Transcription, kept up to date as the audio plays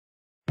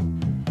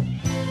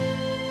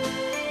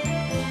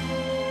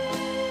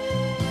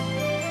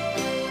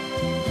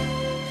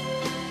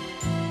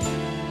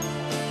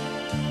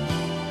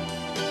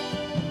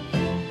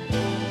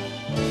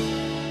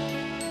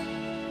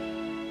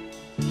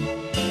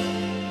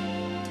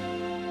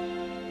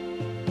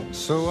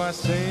So I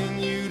sing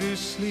you to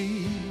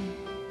sleep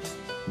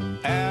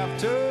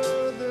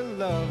after the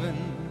loving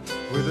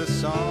with a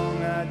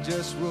song I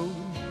just wrote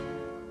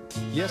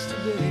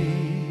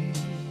yesterday.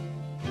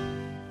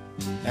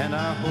 And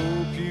I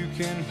hope you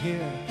can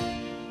hear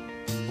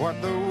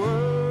what the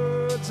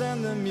words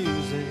and the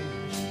music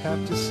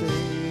have to say.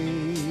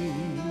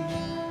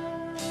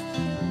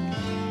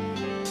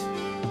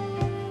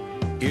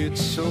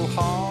 It's so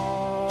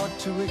hard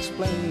to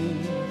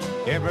explain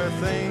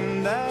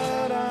everything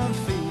that I'm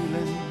feeling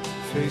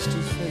face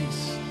to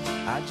face.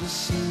 I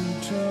just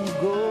seem to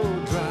go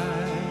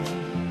dry.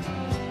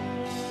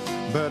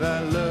 But I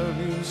love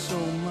you so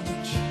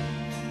much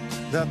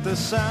that the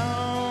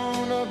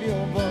sound of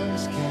your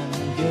voice can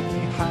get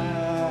me high.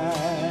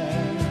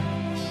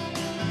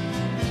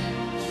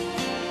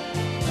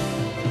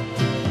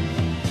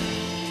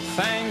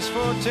 Thanks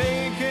for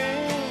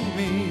taking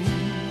me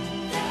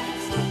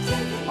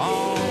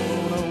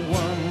on a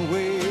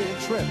one-way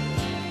trip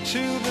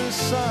to the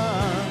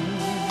sun.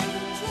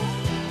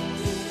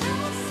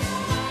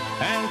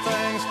 And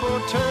thanks for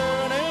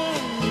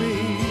turning me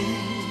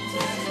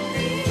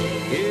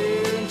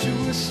into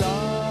a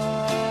someone.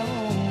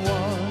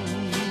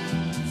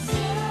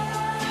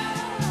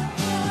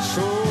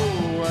 So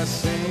I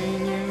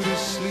sing you to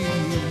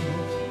sleep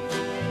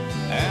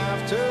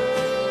after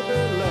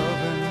the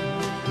loving.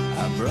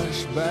 I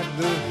brush back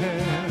the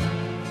hair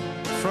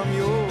from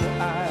your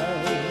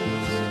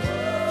eyes,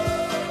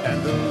 and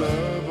the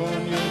love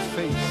on your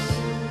face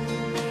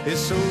is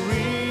so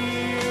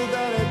real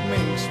that it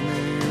makes me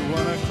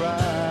wanna cry.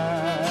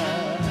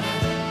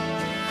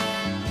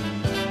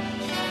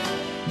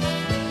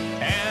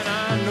 And I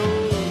know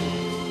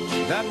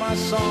that my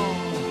song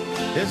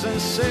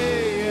isn't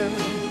saying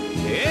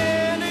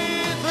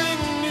anything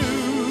new.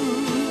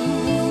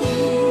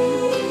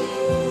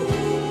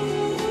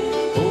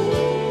 Oh,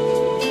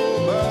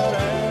 but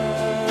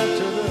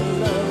after the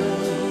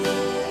loving,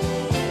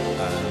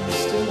 I'm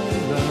still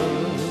in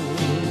love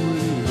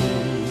with you.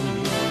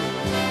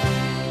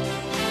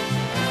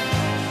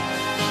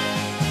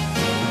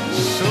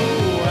 So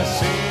I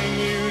sing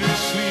you to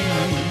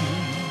sleep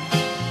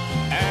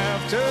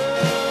after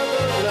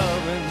the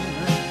loving.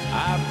 I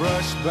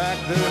brush back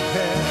the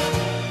hair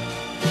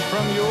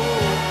from your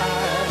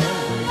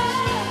eyes,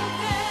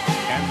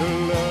 and the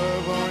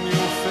love on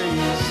your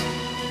face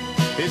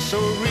is so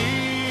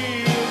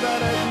real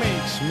that it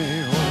makes me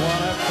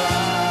wanna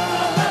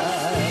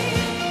cry.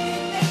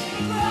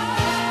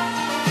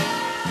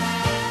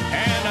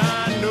 And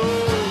I know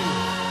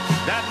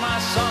that my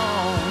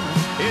song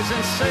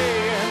isn't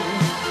saying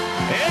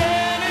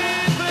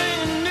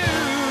anything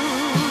new.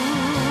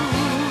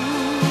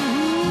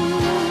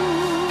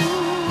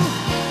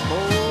 Oh,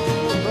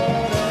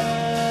 but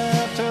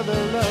after the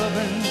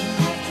loving,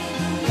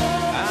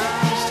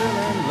 I'm still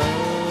in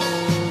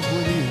love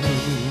with you.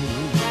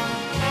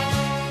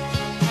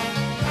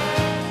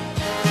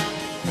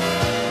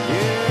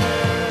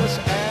 Yes,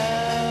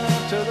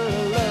 after the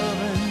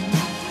loving,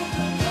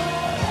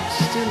 I'm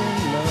still in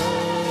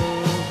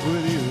love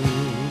with you.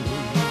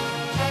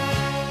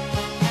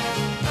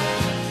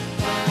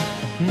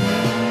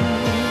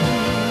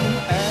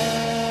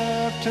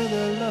 After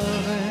the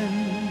loving,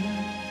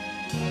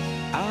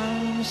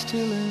 I'm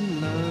still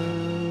in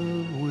love.